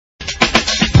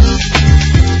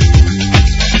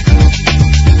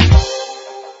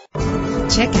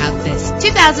Check out this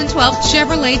 2012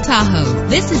 Chevrolet Tahoe.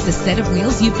 This is the set of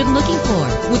wheels you've been looking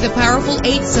for, with a powerful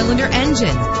 8-cylinder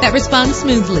engine that responds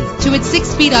smoothly to its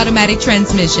 6-speed automatic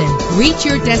transmission. Reach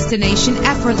your destination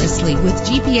effortlessly with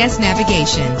GPS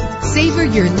navigation. Savor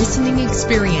your listening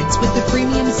experience with the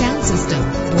premium sound system.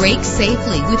 Brake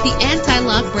safely with the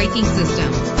anti-lock braking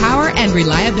system. Power and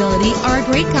reliability are a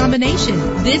great combination.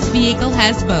 This vehicle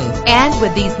has both. And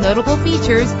with these notable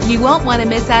features, you won't want to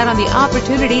miss out on the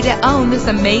opportunity to own this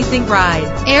amazing ride.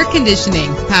 Air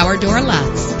conditioning, power door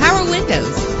locks, power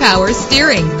windows, power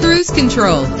steering, cruise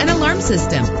control, an alarm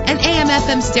system, an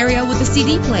AM/FM stereo with a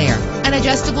CD player, an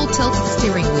adjustable tilt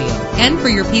steering wheel. And for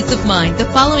your peace of mind, the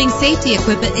following safety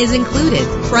equipment is included: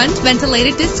 front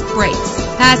ventilated disc brakes,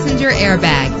 passenger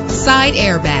airbag, side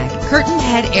airbag, curtain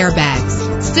head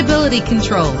airbags, stability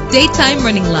control, daytime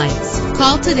running lights.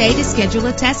 Call today to schedule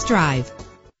a test drive.